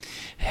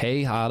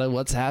Hey Hada,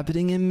 what's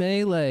happening in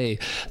Melee?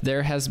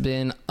 There has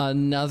been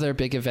another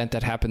big event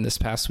that happened this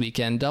past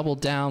weekend. Double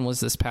Down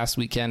was this past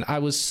weekend. I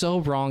was so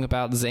wrong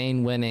about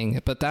Zain winning,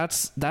 but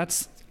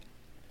that's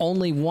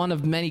only one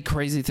of many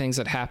crazy things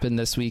that happened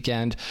this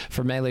weekend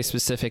for Melee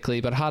specifically.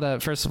 But Hada,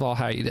 first of all,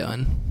 how are you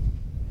doing?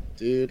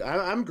 Dude,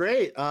 I'm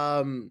great.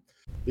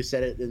 We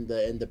said it in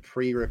the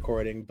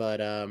pre-recording,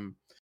 but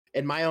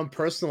in my own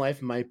personal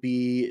life, might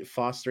be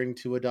fostering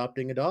to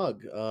adopting a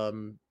dog.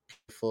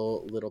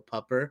 Beautiful little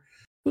pupper.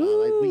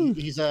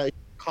 He's a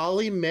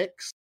collie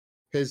mix.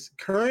 His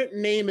current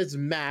name is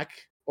Mac,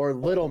 or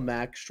Little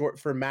Mac, short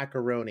for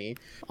macaroni.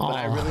 But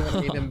I really want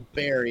to name him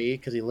Barry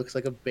because he looks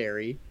like a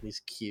berry. He's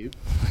cute.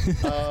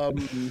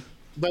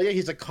 But yeah,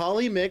 he's a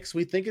collie mix.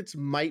 We think it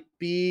might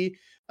be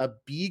a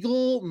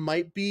beagle,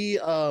 might be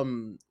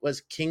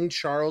was King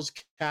Charles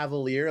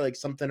Cavalier, like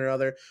something or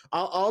other.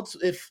 I'll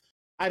if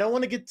I don't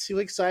want to get too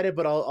excited,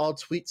 but I'll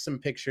tweet some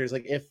pictures.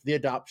 Like if the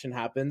adoption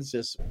happens,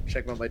 just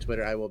check out my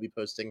Twitter. I will be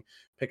posting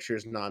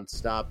pictures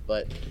nonstop.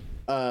 But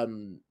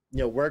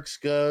work's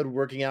good,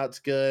 working out's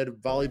good,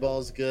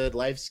 volleyball's good,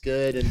 life's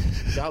good, and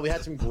God, we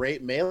had some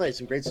great Melee,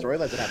 some great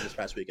storylines that happened this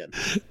past weekend.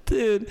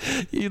 Dude,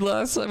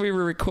 last time we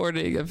were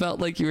recording, it felt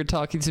like you were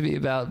talking to me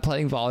about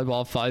playing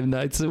volleyball 5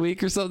 nights a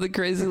week or something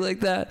crazy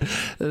like that.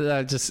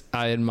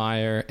 I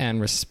admire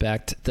and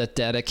respect the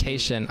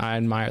dedication. I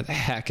admire the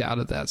heck out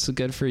of that. So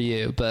good for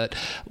you. But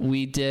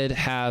we did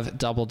have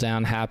Double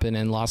Down happen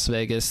in Las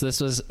Vegas.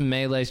 This was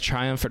Melee's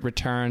triumphant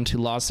return to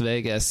Las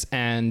Vegas,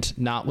 and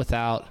not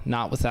without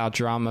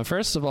drama.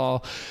 First of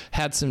all,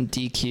 had some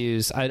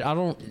DQs. I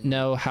don't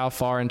know how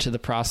far into the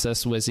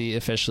process Wizzy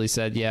officially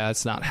said, yeah,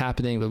 it's not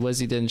happening, but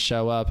Wizzy didn't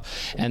show up.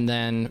 And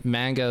then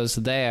Mango's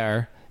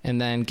there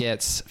and then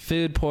gets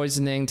food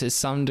poisoning to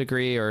some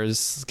degree, or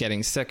is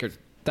getting sick or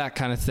that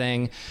kind of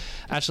thing.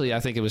 Actually, I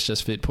think it was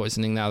just food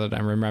poisoning now that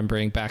I'm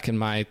remembering back in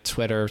my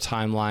Twitter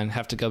timeline.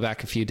 Have to go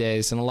back a few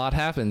days and a lot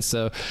happened.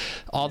 So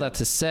all that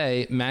to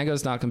say,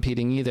 Mango's not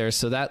competing either.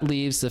 So that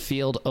leaves the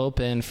field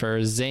open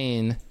for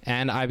Zain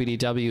and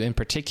IBDW in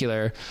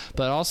particular.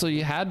 But also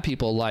you had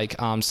people like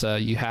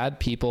AMSA, you had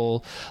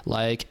people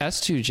like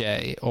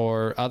S2J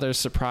or other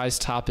surprise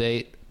top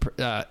 8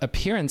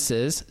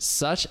 appearances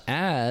such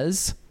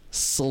as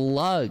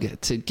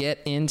Slug to get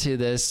into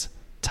this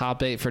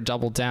top 8 for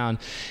Double Down.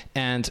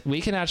 And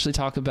we can actually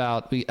talk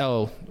about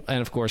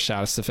and of course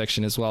shout outs to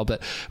Fiction as well,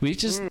 but we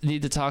just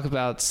need to talk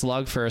about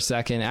Slug for a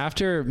second.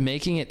 After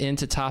making it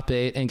into top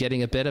 8 and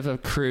getting a bit of a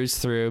cruise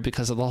through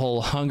because of the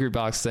whole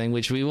Hungrybox thing,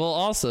 which we will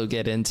also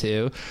get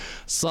into,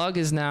 Slug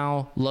is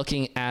now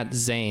looking at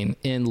Zain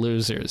in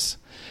losers.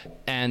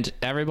 And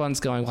everyone's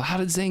going, well, how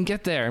did Zain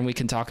get there? And we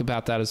can talk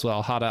about that as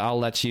well. Hada, I'll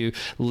let you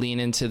lean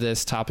into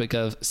this topic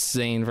of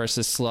Zain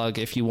versus Slug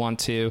if you want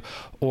to,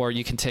 or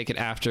you can take it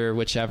after,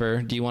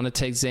 whichever. Do you want to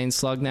take Zain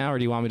Slug now, or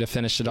do you want me to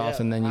finish it off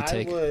and then you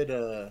take...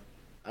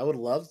 I would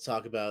love to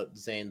talk about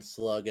Zain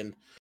Slug. And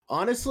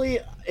honestly,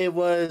 it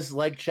was,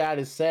 like Chad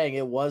is saying,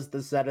 it was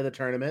the set of the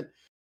tournament.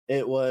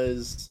 It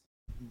was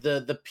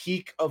the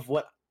peak of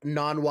what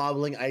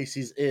non-wobbling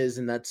ices is,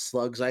 and that's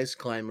Slug's Ice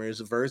Climbers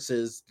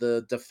versus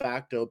the de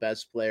facto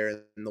best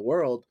player in the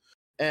world.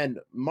 And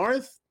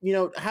Marth,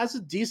 has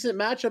a decent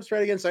matchup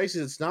spread against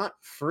ices. It's not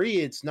free.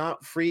 It's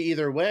not free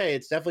either way.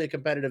 It's definitely a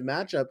competitive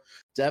matchup.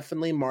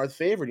 Definitely Marth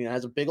favored.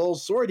 Has a big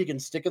old sword he can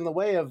stick in the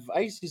way of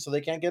ices so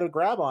they can't get a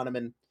grab on him.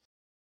 And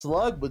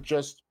Slug with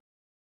just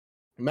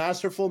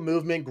masterful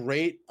movement,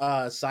 great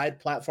side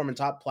platform and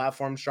top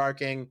platform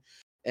sharking,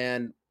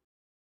 and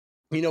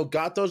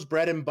got those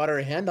bread and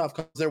butter handoff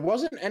because there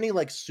wasn't any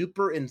like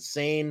super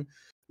insane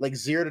like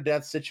 0 to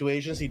death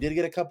situations. He did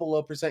get a couple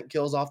low percent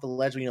kills off the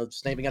ledge,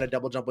 sniping out a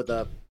double jump with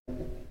a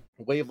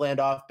wave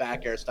land off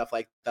back air, stuff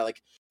like that.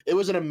 Like it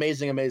was an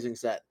amazing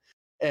set.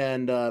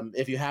 And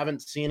if you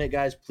haven't seen it,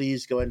 guys,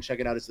 please go ahead and check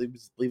it out. I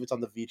believe it's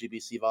on the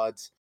VGBC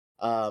VODs.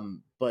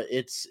 But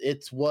it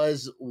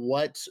was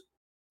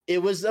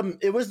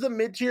the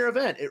mid-tier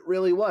event. It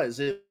really was.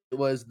 It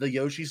was the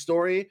Yoshi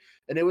story,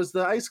 and it was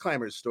the Ice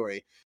Climbers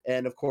story.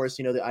 And of course,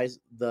 I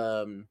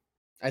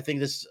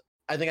think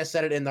I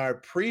said it in our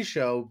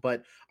pre-show,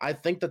 but I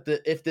think that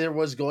if there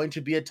was going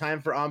to be a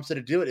time for AMSA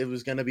to do it, it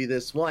was going to be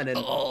this one. And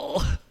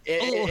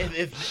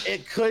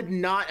it could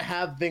not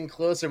have been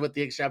closer, with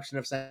the exception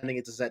of sending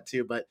it to set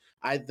 2. But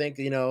I think,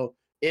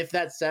 if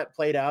that set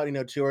played out,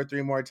 2 or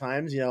 3 more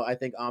times, I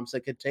think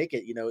AMSA could take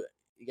it.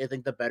 I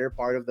think the better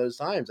part of those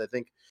times, I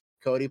think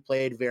Cody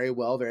played very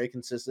well, very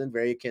consistent,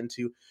 very akin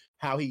to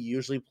how he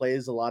usually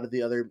plays a lot of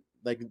the other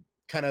like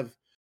kind of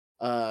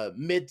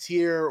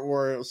mid-tier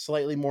or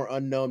slightly more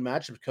unknown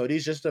matchups.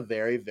 Cody's just a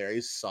very, very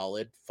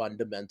solid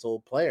fundamental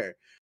player.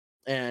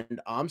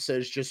 And AMSA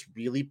is just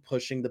really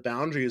pushing the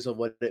boundaries of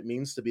what it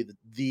means to be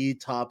the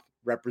top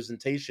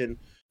representation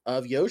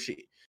of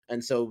Yoshi.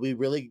 And so we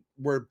really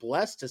were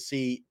blessed to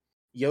see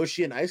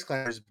Yoshi and Ice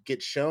Climbers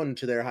get shown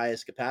to their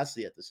highest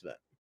capacity at this event.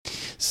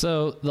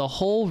 So the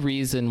whole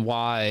reason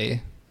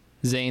why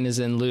Zain is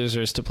in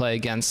losers to play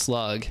against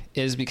Slug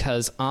is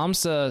because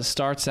AMSA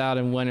starts out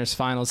in winners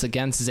finals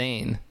against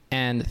Zain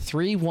and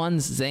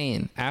 3-1's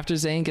Zain. After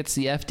Zain gets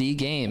the FD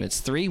game,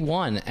 it's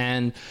 3-1,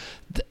 and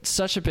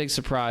such a big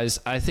surprise.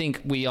 I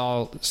think we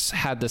all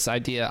had this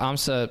idea.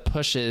 AMSA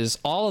pushes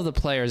all of the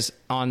players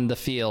on the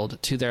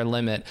field to their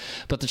limit,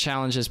 but the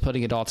challenge is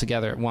putting it all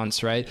together at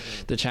once, right?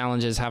 The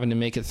challenge is having to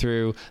make it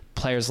through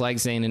players like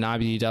Zain and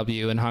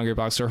IBDW and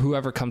Hungrybox or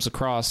whoever comes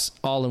across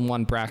all in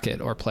one bracket,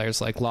 or players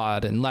like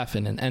Lod and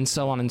Leffen and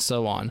so on and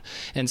so on.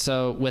 And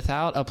so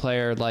without a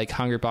player like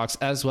Hungrybox,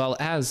 as well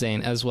as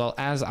Zain, as well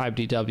as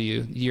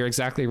IBDW, you're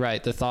exactly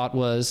right. The thought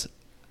was,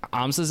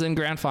 AMSA's in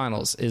grand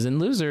finals, is in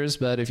losers,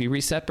 but if you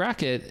reset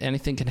bracket,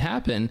 anything can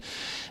happen.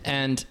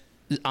 And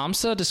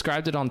AMSA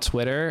described it on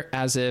Twitter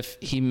as if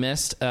he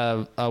missed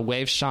a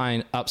wave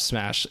shine up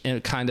smash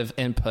kind of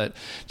input,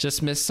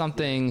 just missed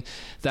something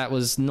that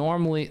is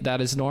normally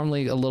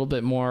a little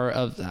bit more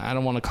of, I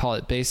don't want to call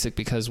it basic,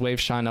 because wave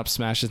shine up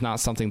smash is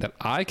not something that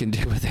I can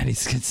do with any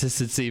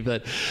consistency,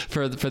 but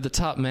for the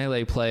top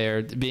melee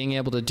player, being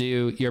able to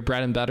do your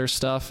bread and butter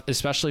stuff,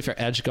 especially for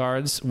edge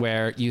guards,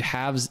 where you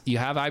have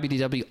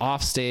IBDW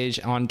off stage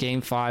on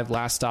game 5,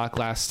 last stock,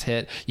 last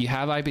hit, you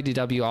have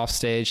IBDW off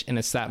stage, and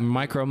it's that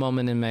micro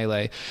moment in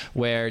melee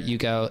where you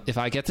go, if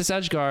I get this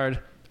edge guard,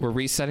 we're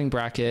resetting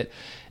bracket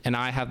and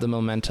I have the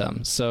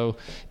momentum. So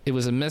it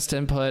was a missed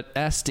input.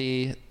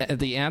 SD,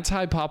 the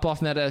anti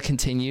pop-off meta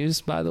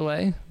continues, by the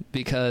way,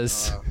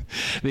 because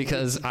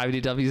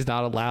IBDW is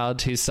not allowed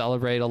to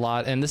celebrate a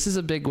lot. And this is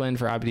a big win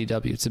for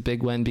IBDW. It's a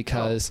big win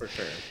because for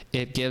sure,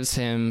 it gives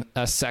him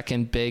a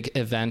second big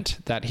event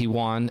that he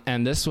won.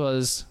 And this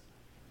was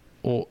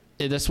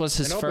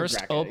his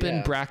first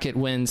open bracket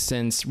win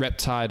since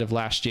Riptide of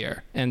last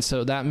year. And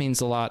so that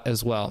means a lot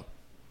as well.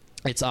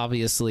 It's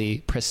obviously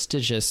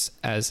prestigious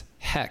as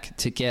heck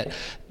to get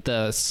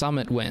the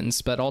summit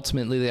wins, but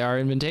ultimately they are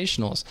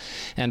invitationals.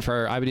 And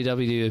for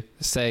IBDW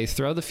to say,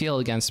 throw the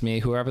field against me,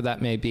 whoever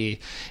that may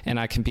be, and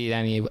I can beat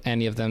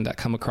any of them that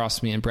come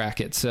across me in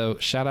bracket. So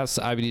shout outs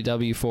to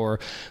IBDW for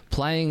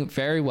playing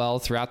very well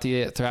throughout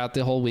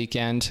the whole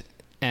weekend,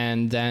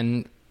 and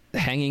then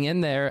hanging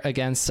in there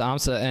against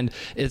AMSA. And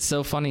it's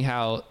so funny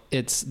how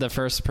it's the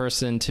first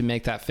person to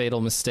make that fatal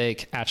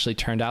mistake actually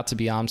turned out to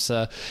be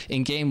AMSA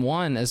in game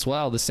 1 as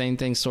well. The same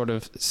thing sort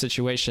of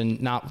situation,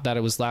 not that it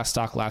was last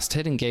stock, last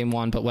hit in game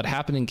 1, but what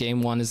happened in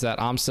game 1 is that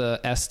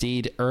AMSA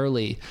SD'd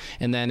early,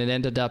 and then it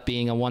ended up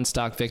being a 1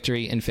 stock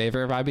victory in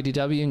favor of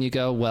IBDW. And you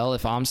go, well,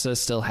 if AMSA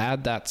still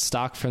had that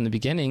stock from the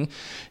beginning,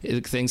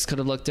 things could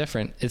have looked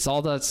different. It's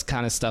all that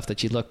kind of stuff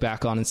that you look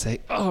back on and say,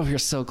 oh, you're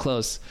so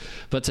close.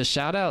 But to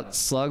shout out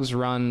Slug's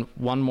run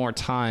one more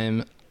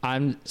time,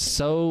 I'm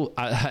so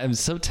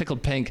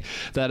tickled pink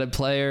that a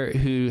player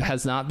who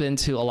has not been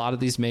to a lot of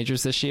these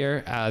majors this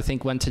year, I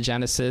think went to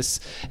Genesis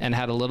and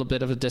had a little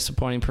bit of a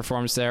disappointing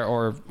performance there,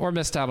 or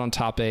missed out on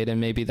top 8, and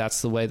maybe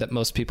that's the way that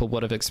most people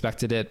would have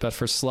expected it. But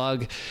for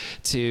Slug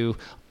to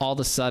all of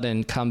a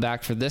sudden come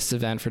back for this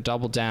event, for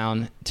Double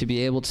Down, to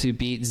be able to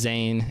beat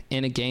Zain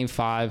in a game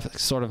 5,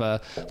 sort of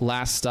a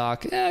last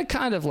stock,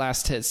 kind of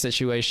last hit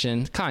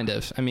situation, kind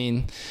of. I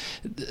mean,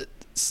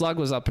 Slug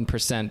was up in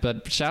percent,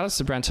 but shout outs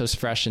to Brentos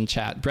Fresh in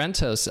chat.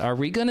 Brentos, are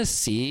we going to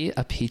see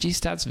a PG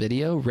Stats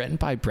video written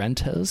by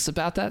Brentos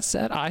about that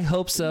set? I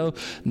hope so.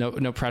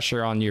 No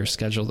pressure on your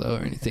schedule though or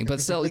anything, but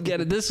still,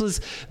 get it.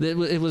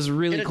 It was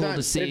really cool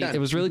to see. It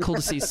was really cool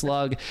to see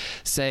Slug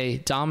say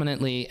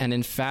dominantly and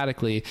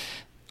emphatically,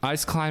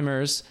 Ice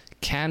Climbers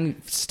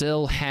can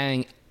still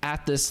hang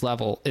at this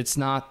level. It's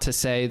not to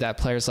say that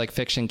players like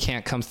Fiction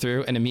can't come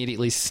through and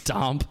immediately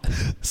stomp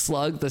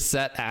Slug the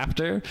set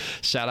after.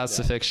 Shout outs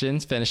to Fiction,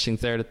 finishing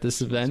 3rd at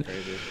this event.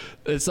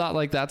 It's not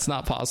like that's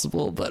not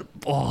possible, but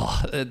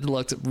it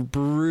looked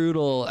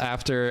brutal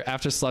after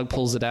Slug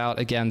pulls it out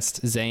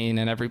against Zain,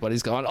 and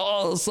everybody's going,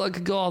 oh, Slug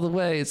could go all the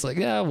way. It's like,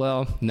 yeah,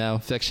 well, no,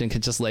 Fiction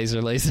could just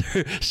laser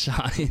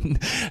shine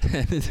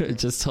and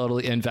just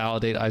totally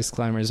invalidate Ice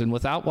Climbers. And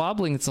without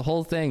wobbling, it's the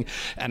whole thing.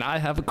 And I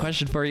have a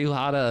question for you,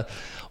 Hada.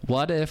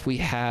 What if we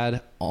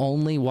had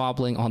only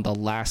wobbling on the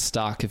last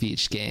stock of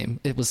each game?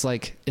 It's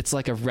like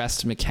a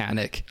rest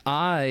mechanic.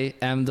 I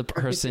am the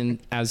person,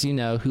 as you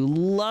know, who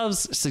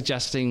loves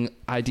suggesting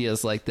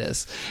ideas like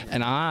this,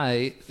 and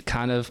I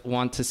kind of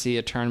want to see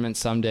a tournament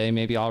someday.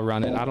 Maybe I'll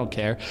run it, I don't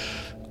care,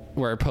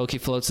 where Poke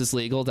Floats is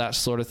legal, that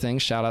sort of thing.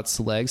 Shout outs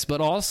to Legs, but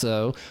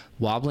also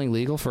wobbling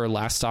legal for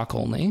last stock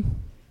only.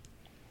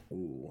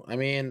 Ooh, I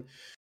mean,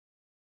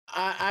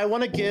 I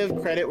want to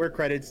give credit where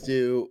credit's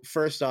due.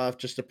 First off,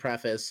 just to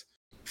preface,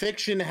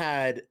 Fiction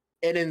had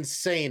an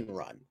insane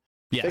run.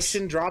 Yes.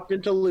 Fiction dropped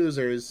into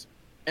losers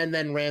and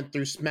then ran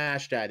through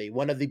Smash Daddy,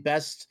 one of the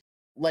best,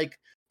 like,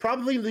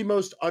 probably the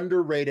most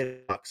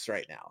underrated bucks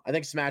right now. I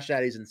think Smash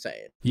Daddy's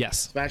insane.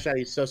 Yes. Smash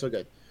Daddy's so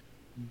good.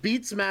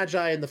 Beats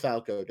Magi in the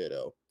Falco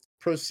Ditto.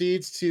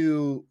 Proceeds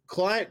to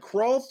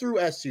crawl through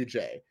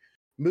SUJ.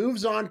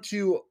 Moves on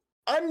to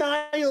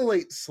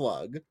annihilate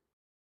Slug.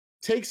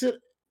 Takes it,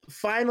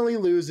 finally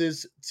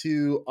loses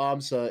to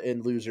AMSA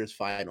in losers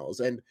finals.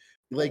 And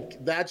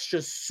like, that's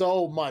just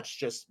so much,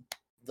 just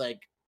like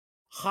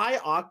high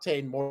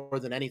octane more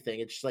than anything.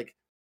 It's just like,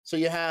 so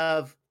you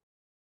have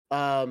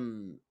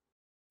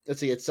let's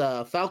see, it's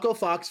Falco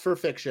Fox for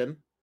Fiction.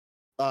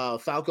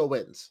 Falco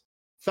wins.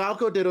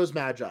 Falco Ditto's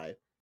Magi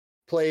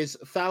plays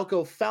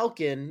Falco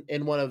Falcon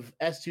in one of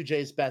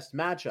S2J's best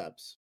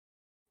matchups.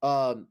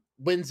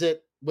 Wins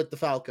it with the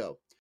Falco.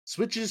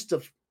 Switches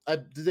to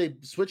did they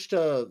switch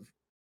to?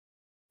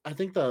 I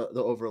think the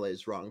overlay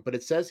is wrong, but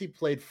it says he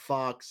played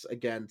Fox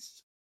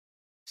against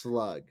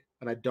Slug,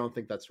 and I don't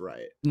think that's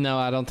right. No,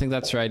 I don't think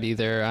that's right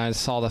either. I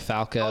saw the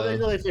Falco. Oh,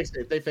 they fixed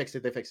it. They fixed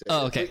it.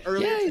 Oh, okay.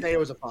 Earlier today it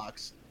was a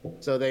Fox,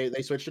 so they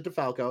switched it to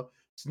Falco.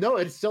 No,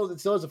 it still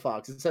is a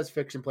Fox. It says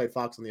Fiction played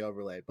Fox on the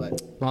overlay,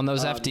 but on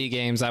those FD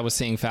games, I was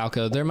seeing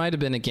Falco. There might have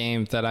been a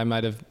game that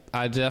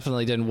I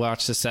definitely didn't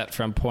watch the set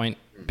from point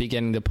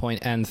beginning to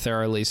point end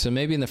thoroughly. So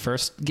maybe in the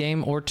first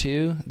game or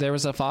two there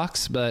was a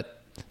Fox,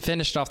 but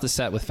finished off the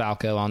set with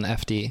Falco on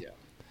FD.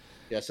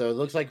 Yeah, so it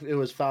looks like it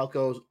was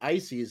Falco's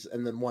Ices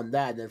and then won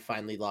that and then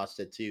finally lost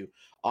it to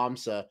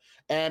AMSA.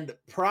 And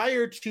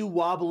prior to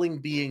Wobbling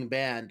being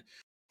banned,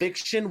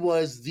 Fiction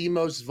was the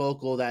most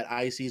vocal that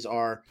Ices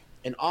are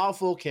an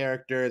awful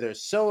character. They're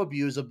so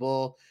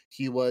abusable.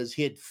 He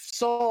had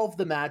solved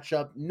the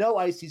matchup. No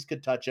Ices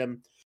could touch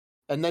him.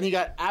 And then he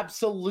got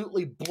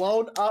absolutely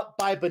blown up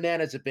by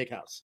Bananas at Big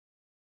House.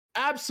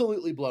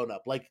 Absolutely blown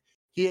up. Like,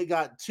 he had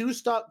got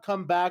 2-stock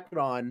come back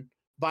on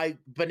by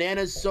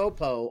Bananas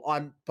Sopo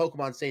on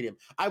Pokemon Stadium.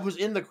 I was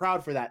in the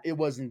crowd for that. It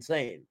was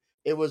insane.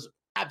 It was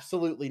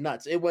absolutely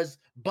nuts. It was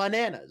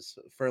bananas,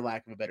 for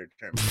lack of a better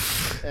term.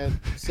 And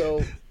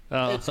so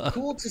it's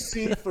cool to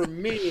see for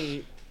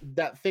me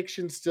that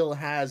Fiction still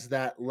has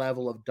that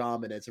level of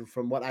dominance. And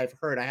from what I've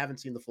heard, I haven't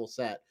seen the full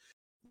set,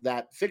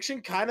 that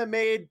Fiction kind of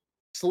made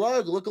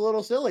Slug look a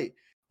little silly.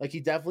 Like, he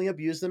definitely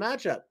abused the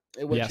matchup,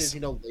 which is,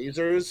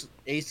 lasers,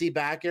 AC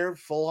back air,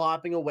 full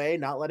hopping away,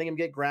 not letting him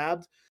get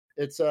grabbed.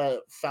 It's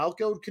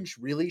Falco can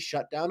really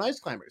shut down Ice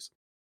Climbers.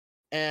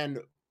 And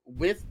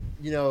with,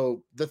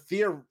 the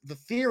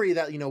theory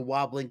that,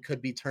 Wobbling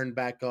could be turned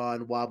back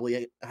on,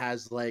 Wobbly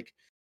has like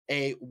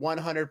a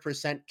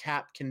 100%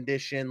 cap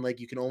condition, like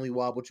you can only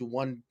wobble to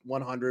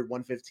 100,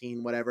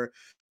 115, whatever.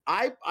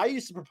 I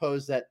used to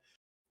propose that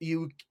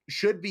you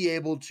should be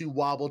able to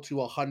wobble to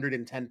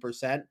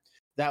 110%.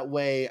 That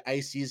way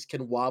Ices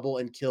can wobble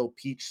and kill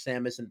Peach,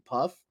 Samus, and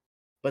Puff,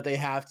 but they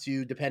have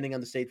to, depending on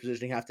the stage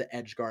positioning, have to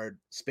edge guard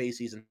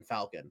Spaceys and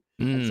Falcon,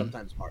 and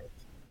sometimes Marth.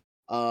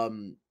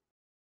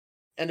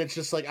 And it's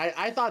just like,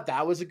 I thought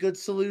that was a good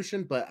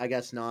solution, but I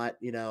guess not.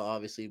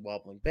 Obviously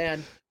Wobbling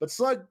banned, but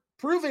Slug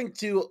proving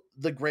to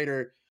the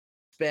greater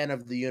span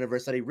of the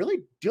universe that he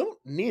really don't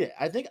need it.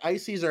 I think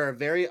Ices are a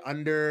very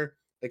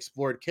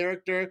underexplored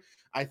character.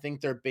 I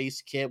think their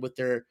base kit with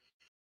their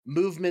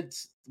movement,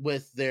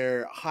 with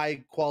their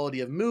high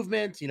quality of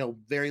movement,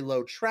 very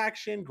low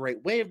traction,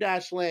 great wave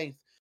dash length.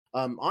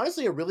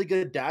 Honestly, a really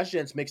good dash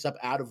dance mix up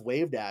out of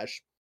wave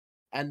dash.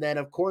 And then,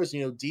 of course,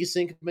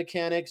 desync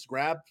mechanics,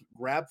 grab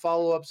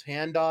follow-ups,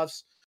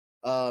 handoffs,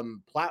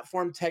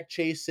 platform tech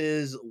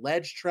chases,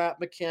 ledge trap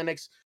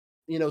mechanics.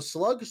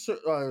 Slug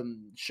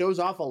shows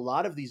off a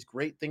lot of these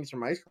great things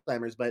from Ice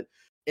Climbers, but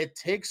it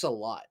takes a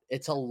lot.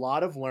 It's a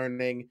lot of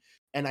learning,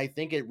 and I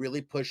think it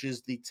really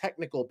pushes the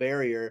technical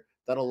barrier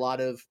that a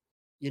lot of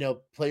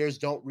players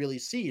don't really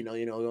see.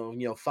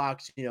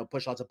 Fox,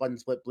 push lots of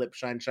buttons, blip, blip,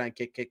 shine,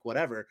 kick,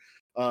 whatever.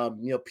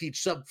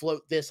 Peach sub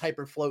float this,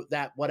 hyper float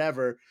that,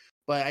 whatever.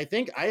 But I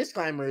think Ice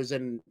Climbers,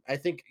 and I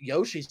think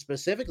Yoshi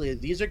specifically,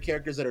 these are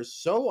characters that are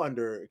so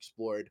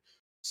underexplored,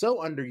 so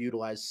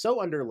underutilized, so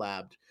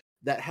underlabbed,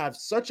 that have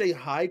such a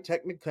high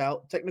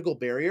technical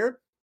barrier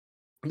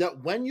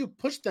that when you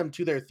push them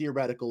to their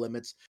theoretical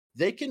limits,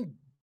 they can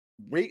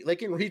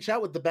reach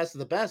out with the best of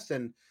the best.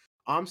 And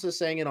AMSA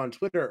saying it on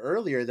Twitter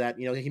earlier that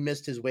he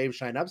missed his Wave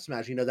Shine Up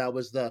smash. That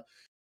was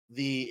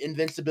the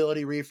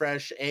invincibility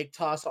refresh, egg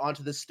toss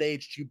onto the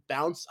stage to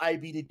bounce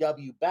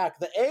IBDW back.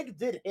 The egg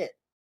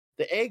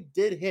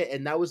did hit,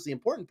 and that was the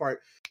important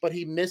part, but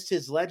he missed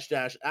his ledge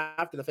dash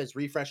after the first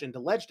refresh into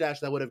ledge dash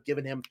that would have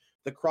given him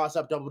the cross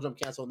up double jump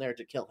cancel in there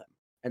to kill him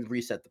and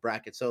reset the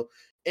bracket. So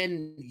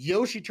in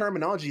Yoshi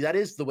terminology, that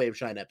is the Wave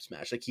Shine Up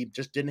smash. Like, he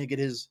just didn't get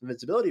his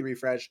invincibility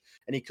refresh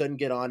and he couldn't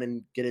get on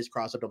and get his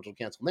cross up double jump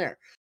cancel in there.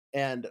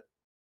 And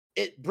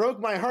it broke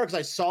my heart because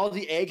I saw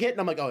the egg hit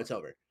and I'm like, oh, it's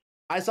over.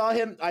 I saw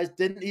him. I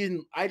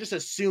just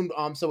assumed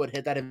AMSA would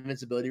hit that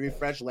invincibility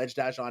refresh, ledge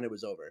dash on, it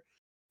was over.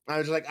 I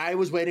was like, I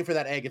was waiting for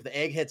that egg. If the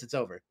egg hits, it's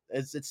over.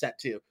 It's set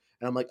 2.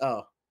 And I'm like,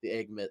 oh, the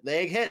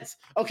egg hits.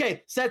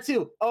 Okay, set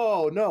 2.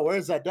 Oh no,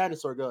 where's that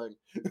dinosaur going?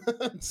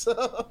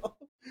 So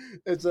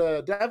it's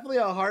definitely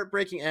a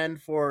heartbreaking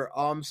end for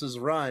AMSA's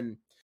run,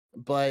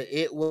 but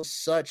it was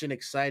such an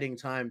exciting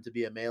time to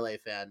be a Melee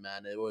fan,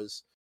 man. It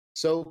was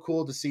so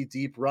cool to see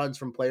deep runs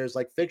from players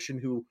like Fiction,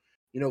 who,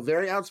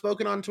 very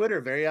outspoken on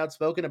Twitter, very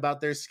outspoken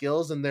about their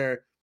skills and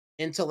their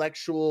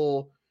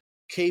intellectual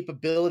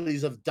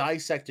capabilities of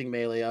dissecting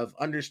Melee, of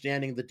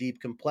understanding the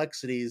deep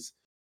complexities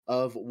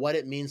of what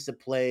it means to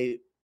play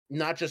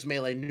not just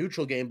Melee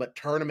neutral game, but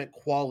tournament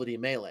quality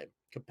Melee,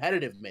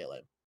 competitive Melee.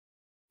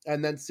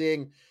 And then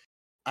seeing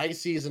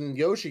Ices and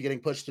Yoshi getting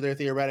pushed to their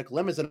theoretical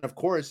limits. And of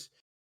course,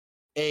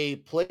 a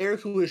player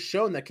who has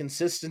shown that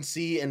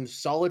consistency and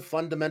solid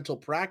fundamental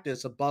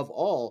practice above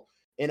all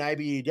in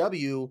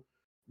IBDW,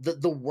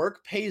 the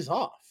work pays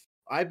off.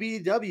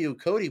 IBDW,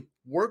 Cody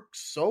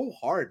works so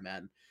hard,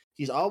 man.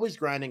 He's always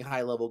grinding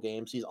high level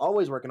games. He's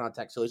always working on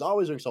tech skill. He's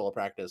always doing solo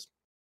practice,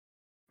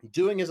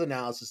 doing his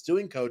analysis,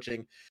 doing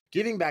coaching,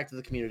 giving back to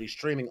the community,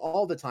 streaming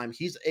all the time.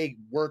 He's a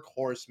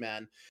workhorse,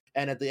 man.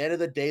 And at the end of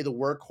the day, the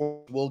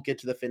workhorse will get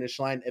to the finish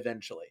line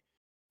eventually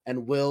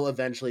and will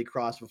eventually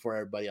cross before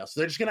everybody else.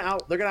 So they're gonna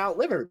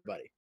outlive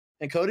everybody.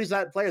 And Cody's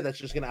that player that's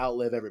just gonna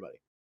outlive everybody.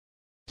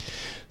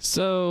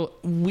 So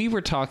we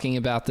were talking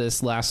about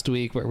this last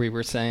week where we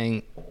were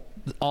saying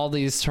all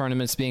these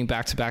tournaments being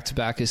back to back to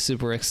back is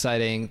super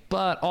exciting,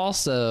 but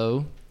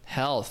also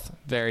health,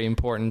 very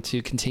important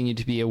to continue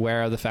to be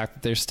aware of the fact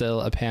that there's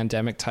still a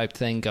pandemic type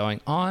thing going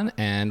on,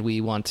 and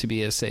we want to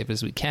be as safe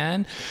as we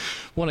can,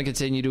 want to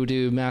continue to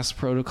do mask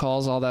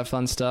protocols, all that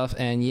fun stuff,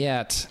 and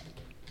yet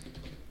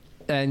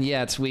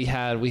we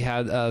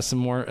had some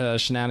more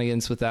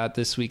shenanigans with that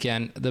this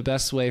weekend. The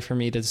best way for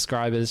me to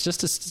describe it is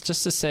just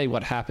to say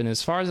what happened.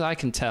 As far as I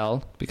can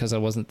tell, because I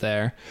wasn't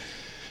there,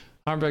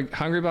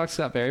 Hungrybox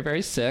got very,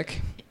 very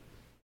sick,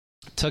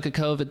 took a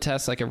COVID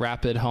test, like a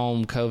rapid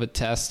home COVID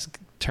test,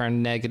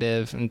 turned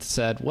negative, and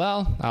said,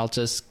 well, I'll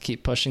just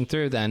keep pushing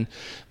through then,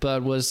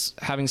 but was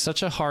having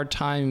such a hard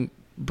time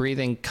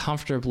breathing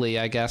comfortably,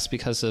 I guess,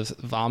 because of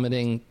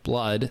vomiting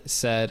blood,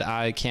 said,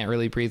 I can't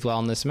really breathe well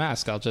in this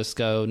mask. I'll just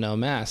go no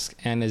mask,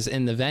 and is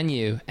in the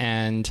venue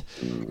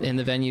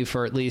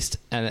for at least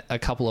a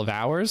couple of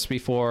hours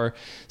before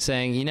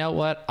saying, you know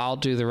what, I'll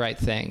do the right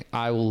thing.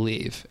 I will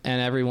leave.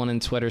 And everyone in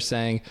Twitter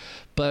saying,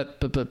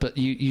 but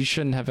you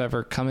shouldn't have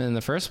ever come in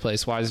the first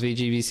place. Why is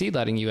VGBC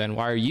letting you in?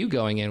 Why are you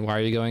going in? Why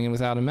are you going in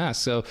without a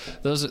mask? So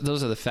those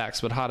are the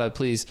facts. But Hada,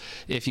 please,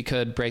 if you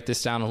could break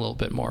this down a little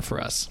bit more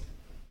for us.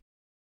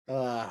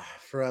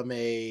 From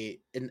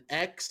an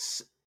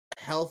ex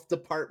health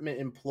department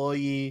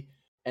employee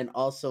and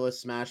also a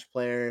Smash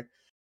player,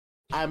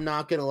 I'm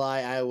not gonna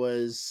lie, I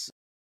was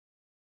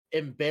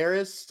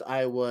embarrassed.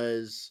 I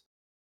was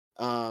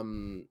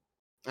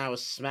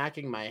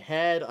smacking my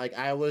head.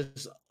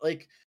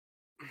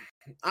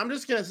 I'm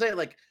just gonna say,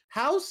 like,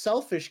 how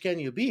selfish can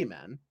you be,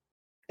 man?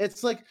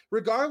 It's like,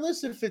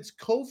 regardless if it's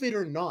COVID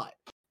or not,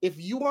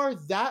 if you are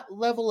that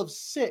level of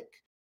sick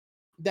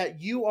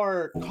that you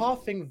are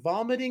coughing,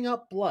 vomiting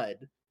up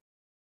blood,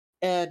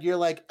 and you're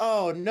like,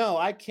 oh no,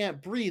 I can't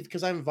breathe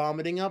because I'm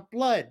vomiting up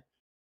blood.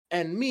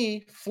 And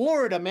me,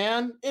 Florida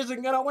man,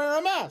 isn't gonna wear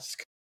a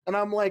mask. And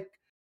I'm like,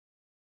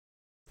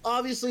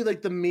 obviously,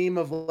 like the meme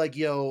of like,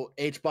 yo,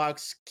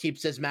 HBox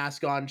keeps his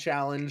mask on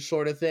challenge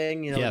sort of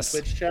thing, yes. in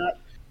Twitch chat.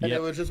 And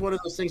It was just one of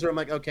those things where I'm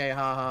like, okay,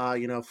 haha,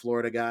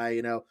 Florida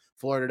guy,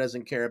 Florida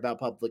doesn't care about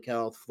public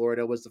health.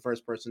 Florida was the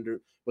first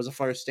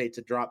state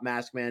to drop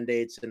mask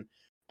mandates and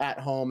at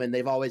home, and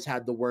they've always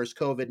had the worst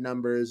COVID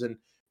numbers, and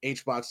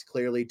HBox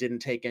clearly didn't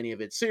take any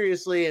of it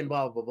seriously, and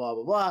blah, blah, blah,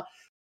 blah, blah.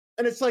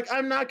 And it's like,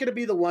 I'm not going to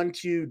be the one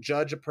to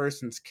judge a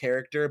person's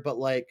character, but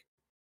like,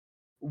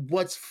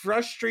 what's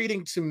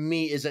frustrating to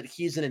me is that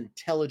he's an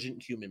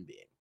intelligent human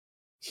being.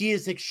 He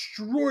is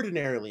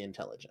extraordinarily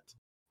intelligent,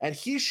 and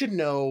he should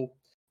know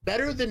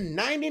better than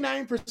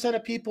 99%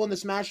 of people in the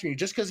Smash community,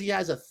 just because he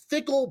has a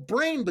thick old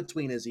brain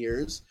between his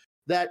ears,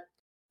 that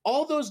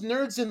all those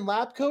nerds in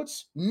lab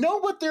coats know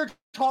what they're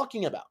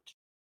talking about.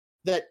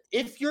 That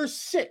if you're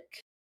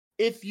sick,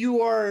 if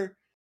you are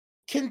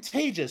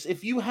contagious,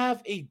 if you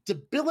have a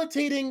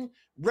debilitating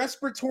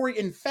respiratory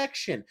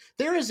infection,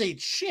 there is a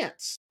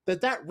chance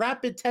that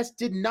rapid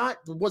test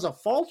was a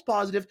false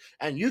positive,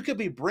 and you could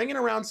be bringing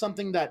around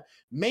something that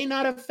may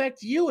not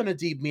affect you in a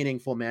deep,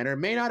 meaningful manner,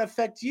 may not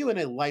affect you in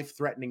a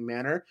life-threatening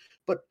manner.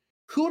 But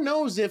who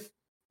knows if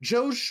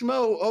Joe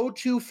Schmo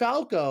O2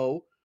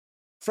 Falco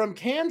from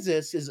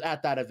Kansas is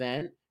at that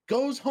event,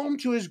 goes home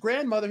to his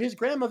grandmother gets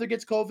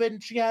COVID,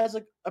 and she has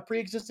a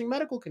pre-existing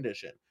medical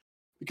condition.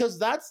 Because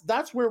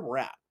that's where we're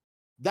at.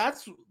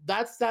 That's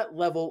that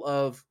level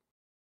of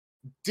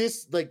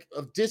disconnect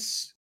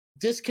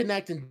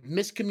and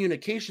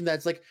miscommunication.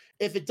 That's like,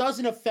 if it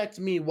doesn't affect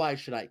me, why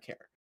should I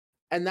care?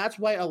 And that's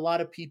why a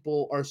lot of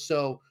people are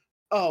so,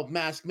 oh,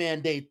 mask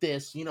mandate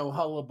this,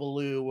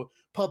 hullabaloo,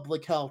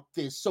 public health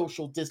this,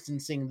 social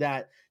distancing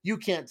that, you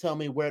can't tell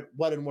me what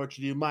and what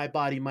to do, my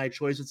body, my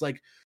choice. It's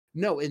like,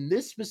 no, in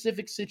this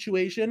specific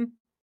situation,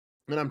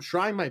 and I'm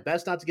trying my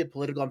best not to get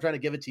political, I'm trying to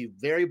give it to you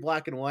very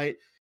black and white.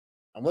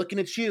 I'm looking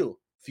at you,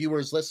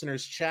 viewers,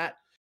 listeners, chat.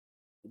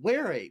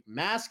 Wear a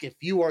mask if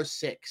you are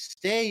sick.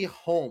 Stay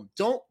home.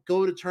 Don't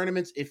go to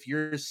tournaments if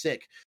you're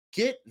sick.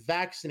 Get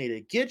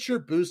vaccinated. Get your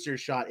booster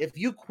shot. If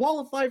you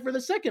qualify for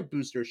the second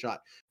booster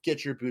shot,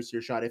 get your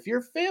booster shot. If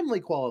your family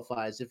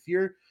qualifies, if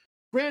your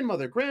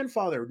grandmother,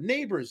 grandfather,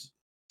 neighbors,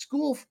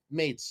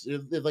 schoolmates,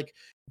 like,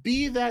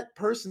 be that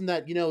person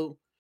that,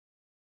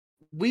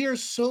 we are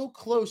so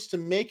close to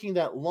making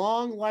that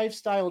long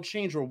lifestyle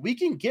change where we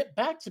can get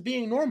back to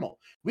being normal.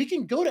 We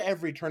can go to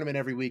every tournament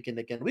every weekend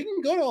again. We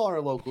can go to all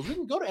our locals. We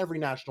can go to every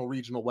national,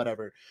 regional,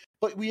 whatever.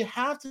 But we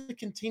have to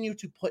continue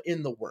to put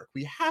in the work.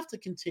 We have to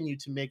continue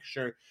to make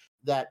sure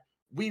that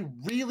we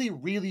really,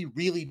 really,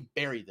 really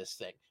bury this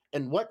thing.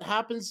 And what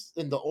happens,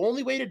 and the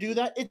only way to do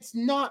that, it's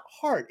not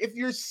hard. If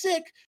you're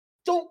sick,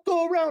 don't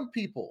go around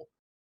people.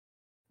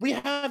 We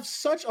have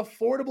such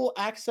affordable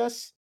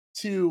access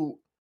to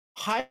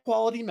high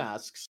quality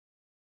masks,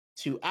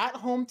 to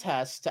at-home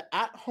tests, to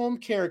at-home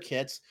care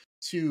kits,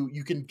 to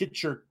you can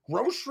get your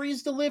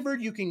groceries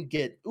delivered, you can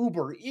get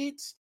Uber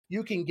Eats,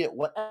 you can get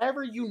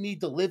whatever you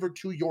need delivered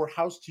to your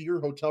house, to your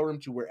hotel room,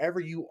 to wherever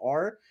you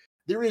are.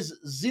 There is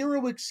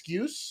zero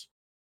excuse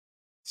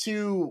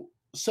to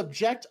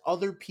subject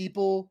other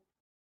people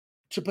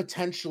to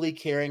potentially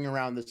carrying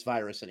around this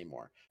virus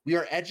anymore. We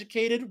are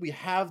educated, we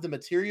have the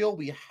material,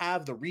 we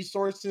have the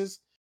resources.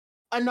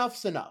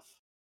 Enough's enough.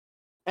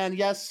 And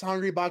yes,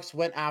 Hungrybox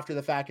went after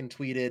the fact and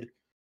tweeted,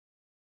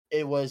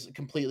 it was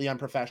completely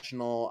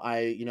unprofessional.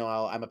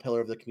 I'm a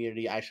pillar of the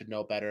community. I should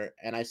know better.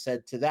 And I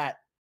said to that,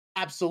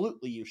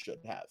 absolutely you should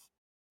have.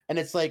 And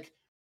it's like,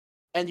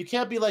 and you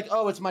can't be like,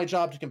 oh, it's my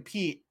job to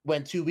compete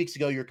when 2 weeks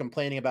ago you're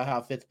complaining about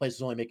how fifth place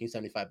is only making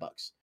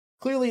 $75.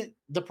 Clearly,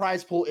 the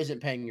prize pool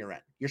isn't paying your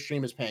rent. Your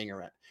stream is paying your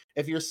rent.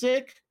 If you're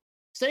sick,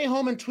 stay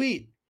home and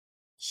tweet.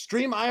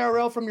 Stream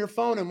IRL from your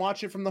phone and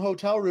watch it from the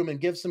hotel room and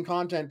give some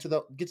content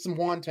get some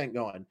content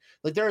going.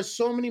 Like, there are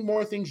so many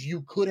more things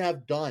you could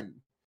have done.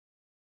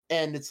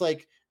 And it's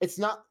like, it's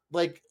not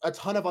like a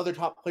ton of other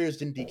top players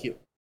didn't DQ.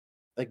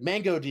 Like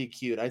Mango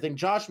DQ'd. I think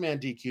Joshman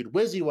DQ'd.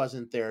 Wizzy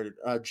wasn't there.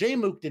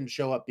 J-Mook didn't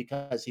show up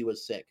because he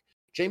was sick.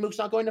 J-Mook's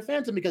not going to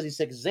Phantom because he's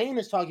sick. Zane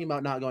is talking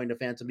about not going to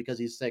Phantom because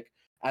he's sick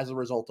as a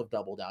result of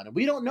Double Down. And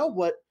we don't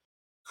know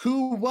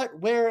who, what,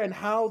 where, and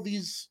how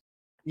these,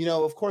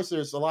 of course,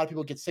 there's a lot of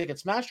people get sick at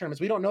Smash tournaments.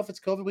 We don't know if it's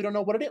COVID. We don't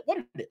know what it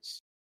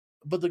is.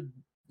 But the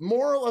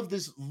moral of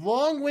this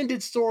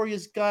long-winded story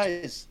is,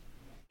 guys,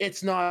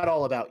 it's not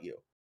all about you.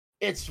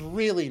 It's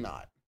really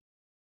not.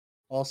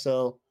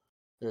 Also,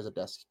 there's a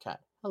dusky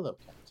cat. Hello,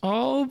 cat.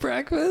 Oh,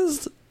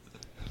 breakfast.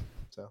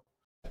 So,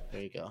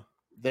 there you go.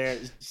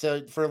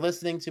 So, for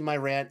listening to my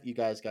rant, you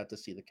guys got to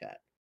see the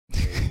cat.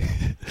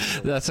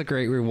 That's a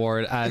great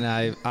reward, and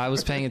I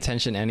was paying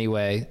attention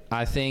anyway.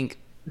 I think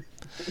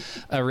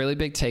a really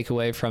big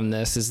takeaway from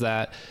this is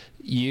that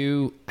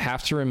you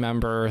have to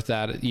remember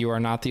that you are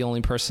not the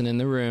only person in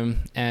the room,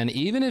 and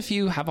even if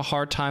you have a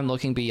hard time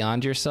looking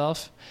beyond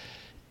yourself,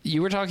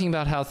 you were talking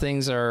about how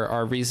things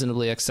are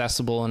reasonably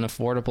accessible and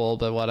affordable,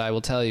 but what I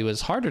will tell you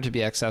is harder to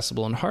be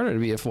accessible and harder to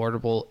be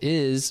affordable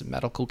is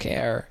medical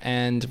care.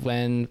 And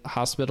when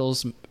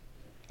hospitals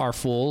are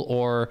full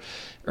or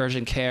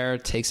urgent care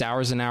takes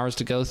hours and hours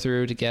to go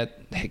through to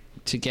get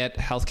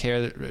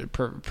healthcare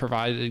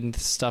providing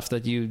stuff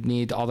that you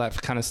need, all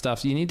that kind of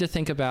stuff, you need to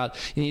think about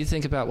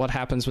what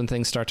happens when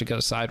things start to go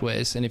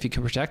sideways. And if you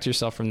can protect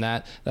yourself from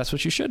that, that's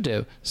what you should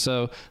do.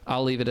 So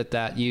I'll leave it at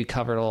that. You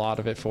covered a lot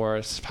of it for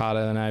us,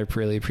 Pada, and I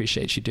really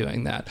appreciate you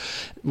doing that.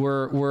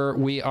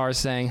 We are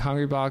saying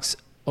Hungrybox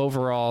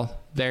overall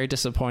very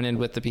disappointed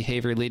with the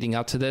behavior leading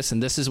up to this,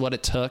 and this is what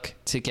it took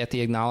to get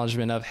the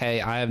acknowledgement of, hey,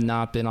 I have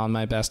not been on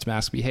my best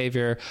mask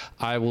behavior.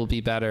 I will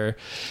be better,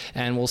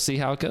 and we'll see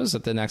how it goes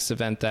at the next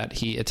event that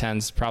he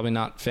attends. Probably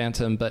not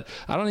Phantom, but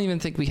I don't even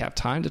think we have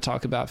time to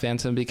talk about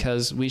Phantom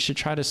because we should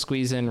try to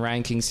squeeze in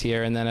rankings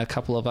here and then a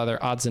couple of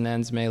other odds and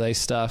ends Melee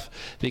stuff,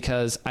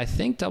 because I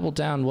think Double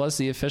Down was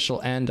the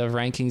official end of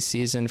ranking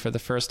season for the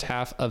first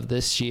half of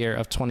this year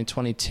of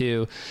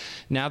 2022.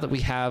 Now that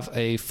we have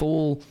a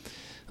full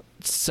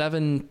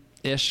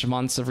 7-ish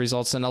months of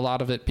results, and a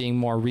lot of it being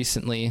more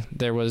recently.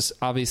 There was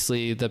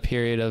obviously the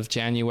period of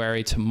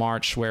January to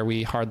March where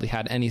we hardly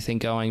had anything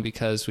going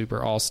because we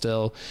were all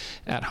still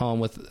at home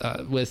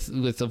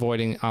with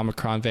avoiding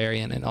Omicron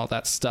variant and all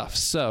that stuff.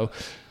 So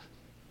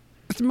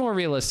more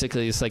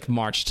realistically, it's like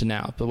March to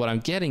now. But what I'm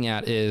getting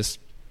at is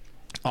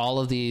all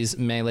of these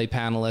Melee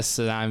panelists,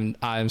 and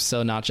I'm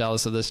so not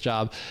jealous of this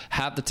job,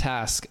 have the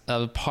task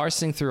of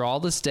parsing through all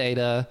this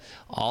data,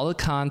 all the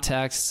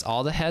contexts,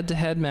 all the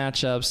head-to-head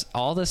matchups,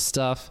 all this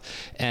stuff,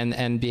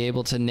 and be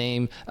able to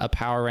name a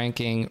power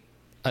ranking,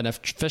 an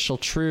official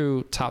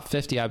true top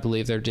 50, I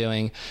believe they're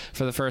doing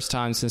for the first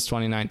time since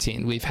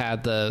 2019. We've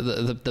had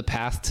the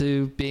path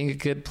to being a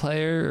good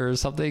player or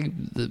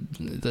something.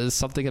 There's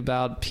something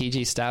about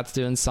PG Stats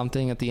doing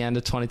something at the end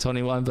of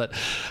 2021, but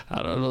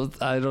I don't know.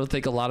 I don't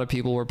think a lot of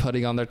people were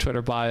putting on their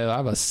Twitter bio,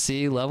 I'm a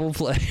C-level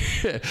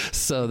player.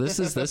 So this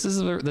is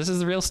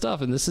the real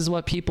stuff, and this is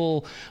what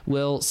people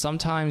will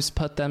sometimes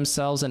put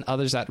themselves and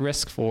others at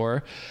risk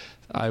for.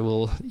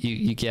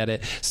 You get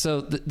it.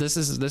 So this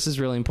is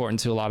really important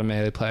to a lot of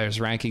Melee players.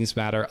 Rankings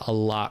matter a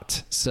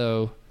lot.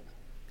 So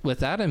with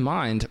that in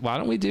mind, why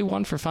don't we do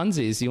one for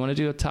funsies? You want to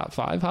do a top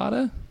 5,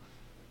 Hada?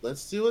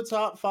 Let's do a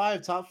top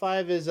 5. Top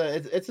 5 is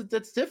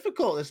it's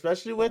difficult,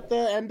 especially with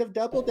the end of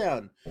Double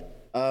Down.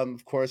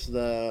 Of course,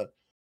 the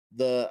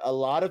a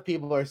lot of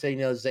people are saying,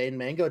 Zayn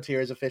Mango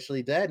tier is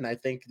officially dead, and I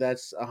think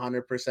that's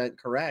 100%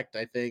 correct.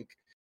 I think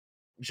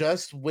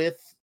just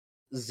with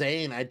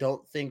Zayn, I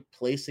don't think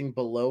placing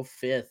below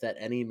 5th at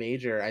any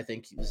major. I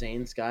think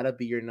Zayn's got to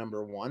be your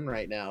number 1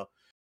 right now.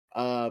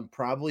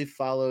 Probably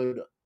followed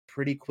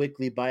pretty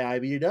quickly by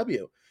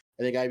IBDW.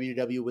 I think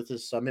IBDW with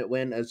his Summit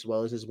win, as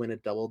well as his win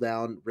at Double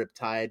Down,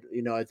 Riptide,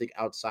 I think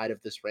outside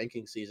of this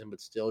ranking season,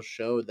 but still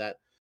showed that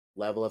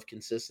level of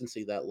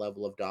consistency, that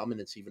level of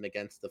dominance, even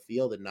against the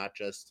field, and not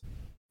just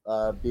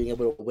being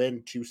able to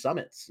win 2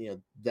 summits.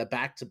 The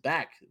back to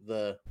back.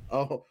 The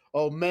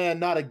oh man,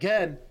 not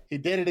again. He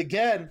did it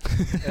again.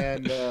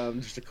 And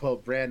just to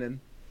quote Brandon,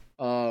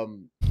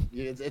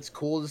 it's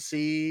cool to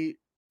see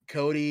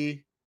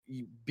Cody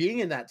being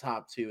in that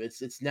top 2.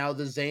 It's now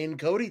the Zayn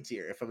Cody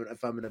tier. If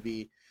I'm gonna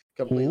be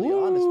completely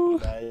honest with you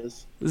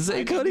guys,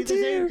 Zayn Cody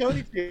tier. The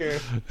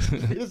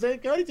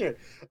Zayn Cody tier.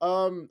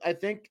 I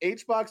think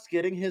HBox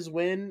getting his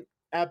win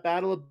at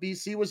Battle of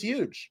BC was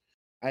huge.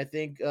 I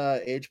think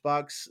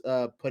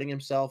HBox putting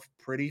himself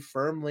pretty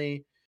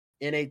firmly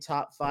in a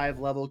top 5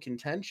 level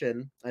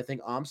contention. I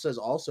think AMSA is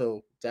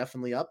also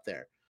definitely up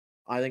there.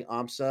 I think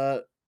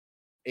AMSA,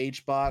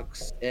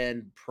 HBox,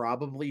 and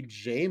probably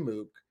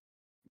Jmook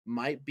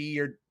might be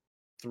your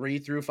 3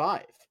 through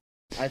 5.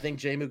 I think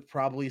Jmook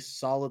probably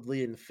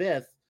solidly in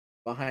 5th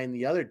behind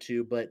the other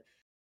 2, but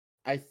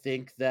I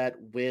think that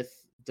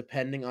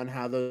depending on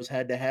how those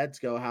head-to-heads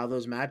go, how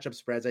those matchup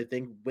spreads, I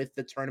think with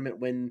the tournament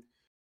win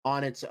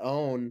on its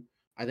own,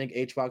 I think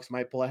HBox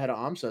might pull ahead of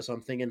AMSA. So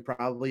I'm thinking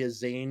probably a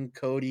Zayn,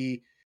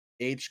 Cody,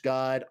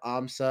 HGod,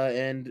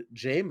 AMSA, and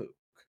Jmook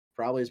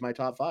probably is my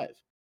top 5.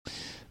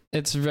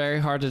 It's very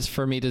hard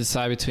for me to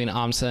decide between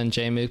AMSA and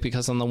Jmook,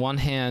 because on the one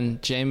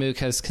hand, Jmook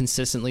has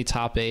consistently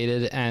top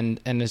 8'd and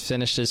has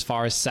finished as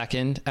far as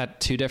 2nd at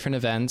 2 different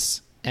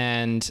events,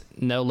 and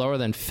no lower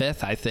than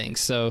 5th, I think.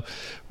 So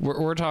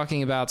we're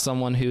talking about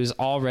someone who's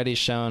already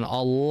shown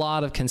a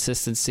lot of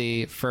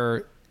consistency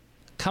for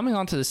coming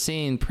onto the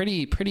scene,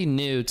 pretty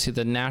new to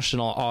the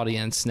national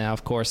audience. Now,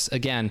 of course,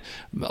 again,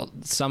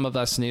 some of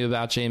us knew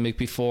about Jmook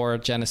before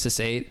Genesis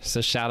 8,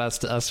 so shout outs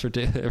to us for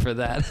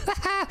that.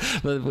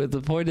 but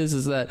the point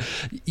is that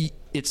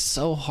it's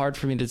so hard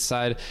for me to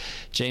decide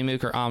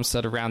Jmook or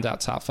AMSA to round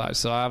out top 5.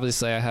 So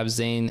obviously I have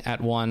Zayn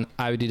at 1,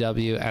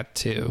 IBDW at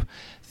 2.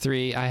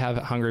 3, I have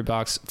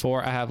Hungrybox.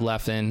 4, I have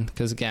Leffen,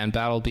 because again,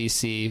 Battle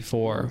BC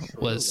 4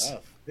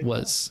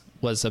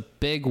 was a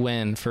big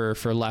win for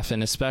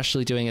Leffen,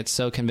 especially doing it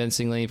so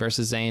convincingly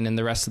versus Zayn and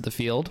the rest of the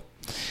field.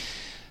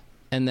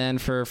 And then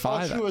for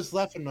 5, it was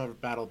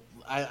Leffen battle.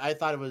 I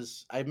thought it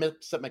was, I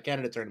mixed up my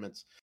Canada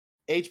tournaments.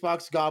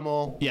 HBox,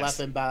 Gommel, yes.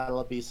 Leffen, Battle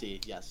of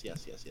BC. Yes.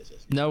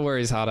 No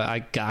worries, Hada. I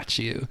got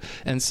you.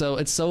 And so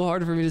it's so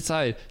hard for me to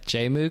decide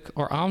Jmook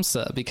or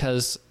AMSA,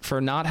 because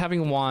for not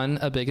having won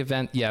a big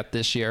event yet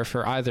this year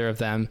for either of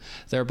them,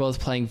 they're both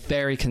playing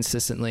very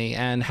consistently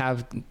and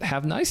have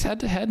nice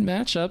head-to-head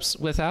matchups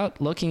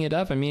without looking it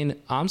up. I mean,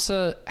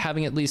 AMSA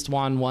having at least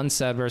won one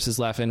set versus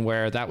Leffen,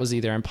 where that was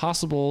either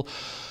impossible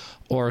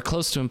or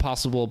close to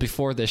impossible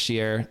before this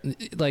year.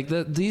 Like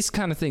these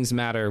kind of things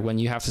matter when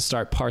you have to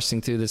start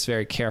parsing through this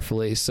very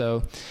carefully.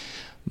 So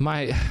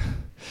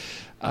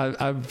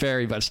I'm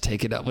very much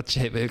taken up with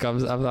Jmook.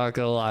 I'm not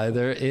gonna lie.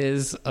 There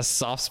is a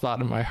soft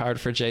spot in my heart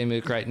for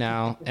Jmook right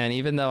now. And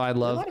even though I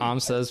love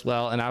AMSA as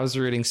well, and I was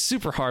rooting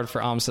super hard for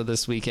AMSA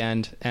this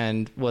weekend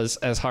and was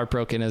as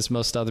heartbroken as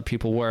most other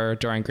people were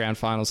during grand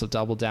finals of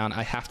Double Down,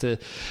 I have to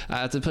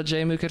put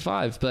Jmook at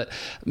 5. But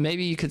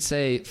maybe you could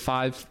say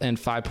 5 and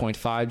 5.5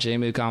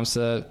 Jmook,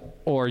 AMSA,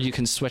 or you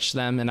can switch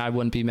them and I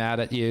wouldn't be mad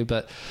at you.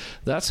 But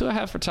that's who I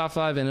have for top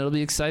 5, and it'll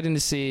be exciting to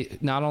see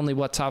not only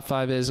what top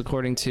 5 is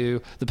according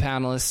to the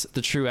panelists,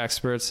 the true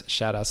experts,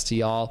 shout outs to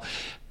y'all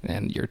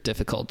and your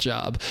difficult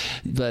job,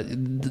 but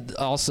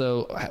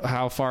also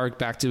how far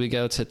back do we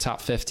go to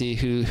top 50,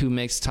 who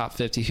makes top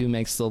 50, who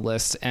makes the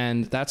list.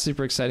 And that's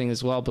super exciting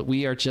as well, but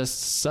we are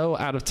just so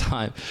out of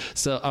time.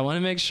 So I want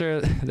to make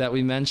sure that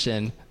we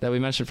mention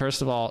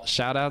first of all,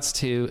 shout outs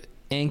to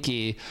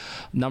Inky,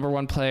 number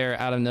 1 player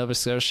out of Nova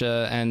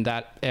Scotia and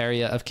that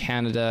area of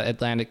Canada,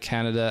 Atlantic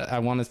Canada. I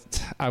want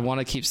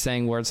to keep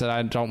saying words that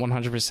I don't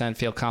 100%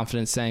 feel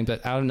confident saying,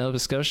 but out of Nova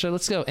Scotia,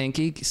 let's go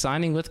Inky,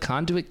 signing with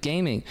Conduit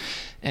Gaming.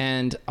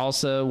 And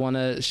also want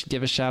to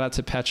give a shout out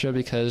to Petra,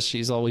 because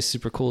she's always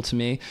super cool to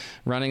me,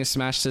 running a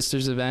Smash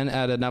Sisters event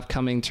at an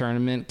upcoming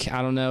tournament.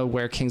 I don't know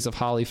where Kings of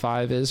Holly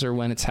 5 is or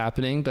when it's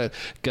happening, but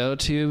go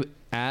to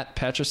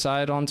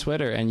 @Petricide on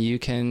Twitter and you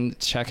can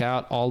check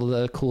out all of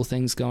the cool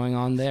things going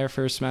on there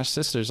for Smash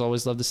Sisters.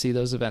 Always love to see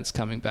those events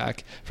coming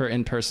back for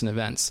in-person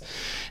events.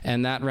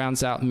 And that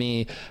rounds out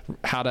me.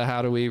 How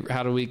do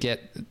we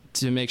get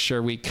to make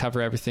sure we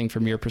cover everything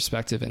from your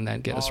perspective and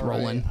then get us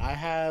rolling? I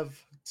have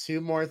 2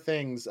 more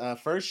things.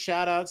 First,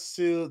 shout outs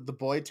to the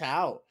boy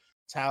Tao.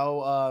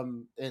 Tao,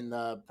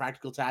 in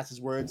Practical Task's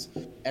words,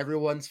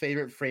 everyone's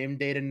favorite frame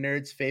data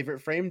nerd's favorite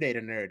frame data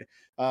nerd.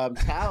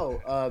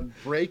 Tao,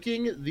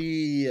 breaking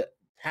the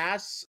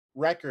pass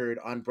record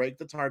on Break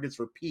the Targets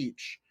for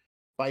Peach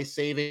by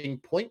saving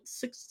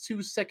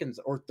 0.62 seconds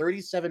or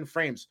 37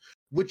 frames,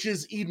 which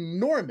is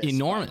enormous.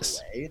 Enormous.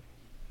 By the way.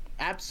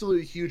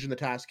 Absolutely huge in the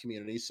task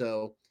community.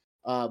 So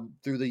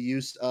through the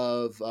use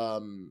of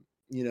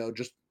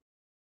just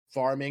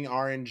farming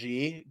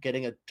RNG,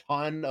 getting a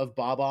ton of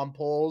bob-omb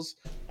pulls,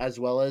 as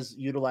well as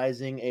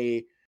utilizing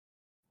a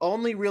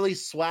only really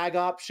swag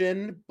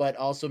option, but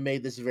also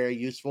made this very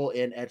useful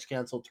in edge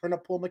cancel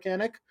turnip pull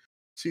mechanic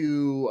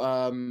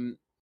to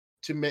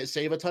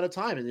save a ton of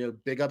time.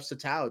 And big ups to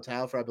Tao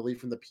for, I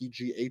believe, from the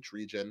PGH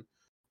region.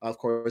 Of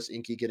course,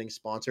 Inky getting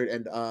sponsored.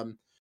 And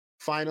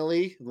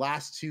finally,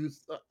 last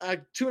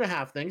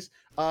 2.5 things.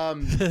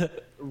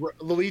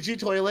 Luigi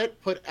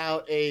Toilet put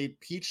out a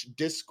Peach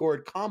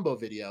Discord combo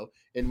video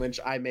in which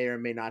I may or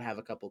may not have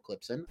a couple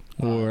clips in.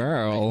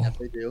 Wow. I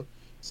definitely do.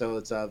 So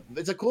it's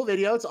a cool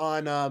video. It's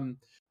on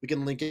we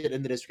can link it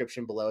in the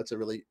description below. It's a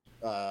really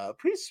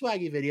pretty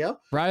swaggy video.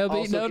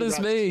 Ryobeat noticed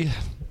me.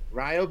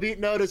 Ryobeat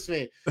noticed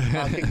me.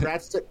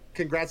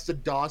 Congrats to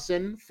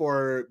Dawson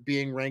for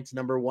being ranked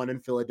 #1 in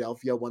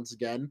Philadelphia once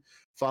again.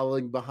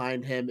 Following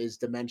behind him is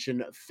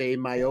Dimension, Fey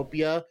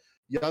Myopia,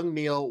 Young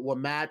Neil,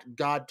 Wamat,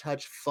 God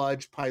Touch,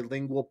 Fudge,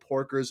 Bilingual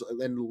Porkers,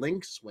 and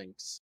Link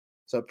Swinks.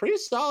 So pretty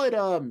solid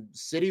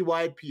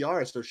citywide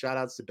PR. So shout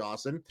outs to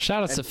Dawson.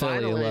 Shout outs to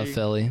Philly. I love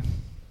Philly.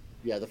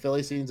 Yeah, the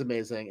Philly scene's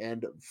amazing.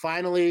 And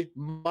finally,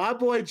 my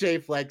boy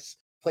J-Flex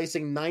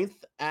placing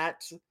 9th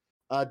at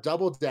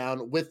Double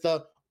Down with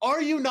the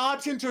 "Are You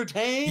Not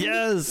Entertained?"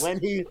 Yes. When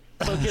he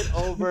took it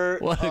over.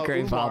 What a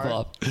great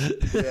pop-up.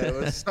 Yeah, it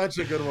was such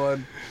a good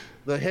one.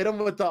 The hit him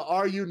with the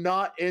 "Are You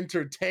Not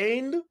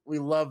Entertained?" We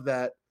love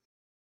that.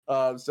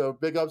 So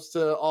big ups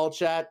to all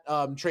chat.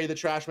 Trey the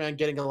Trash Man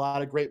getting a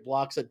lot of great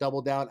blocks at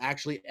Double Down,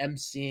 actually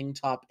emceeing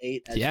top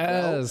 8 as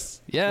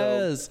well.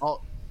 Yes.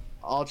 So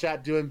all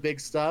chat doing big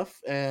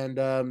stuff,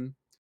 and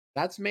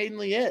that's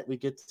mainly it. We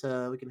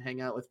can hang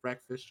out with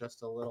Breakfast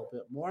just a little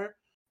bit more.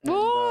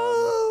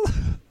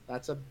 And,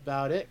 that's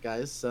about it,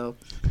 guys. So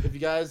if you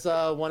guys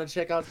want to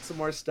check out some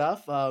more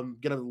stuff,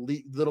 get a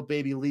little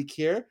baby leak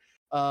here.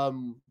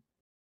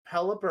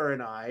 Pelipper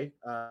and I,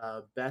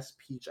 Best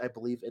Peach, I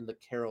believe, in the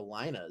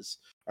Carolinas,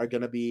 are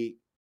going to be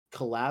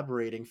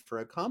collaborating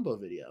for a combo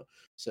video.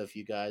 So if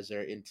you guys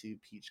are into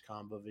Peach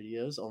combo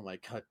videos, oh my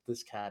god,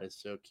 this cat is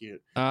so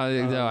cute.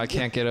 No, I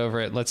can't get over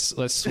it. Let's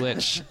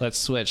switch. Let's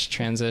switch.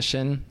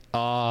 Transition.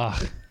 Here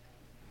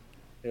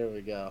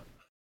we go.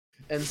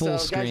 And Full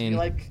so, screen.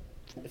 guys,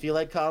 if you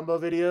like combo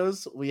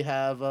videos, we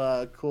have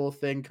a cool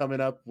thing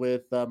coming up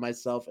with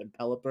myself and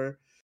Pelipper.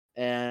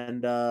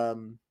 And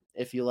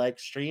if you like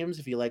streams,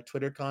 if you like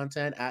Twitter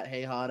content at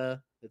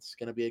HeyHana, it's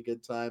gonna be a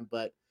good time.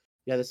 But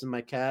yeah, this is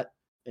my cat.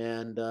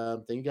 And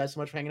thank you guys so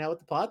much for hanging out with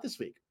the pod this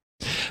week.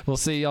 We'll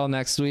see y'all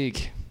next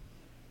week.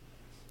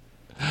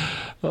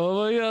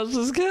 Oh my gosh,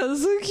 this cat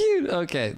is so cute. Okay.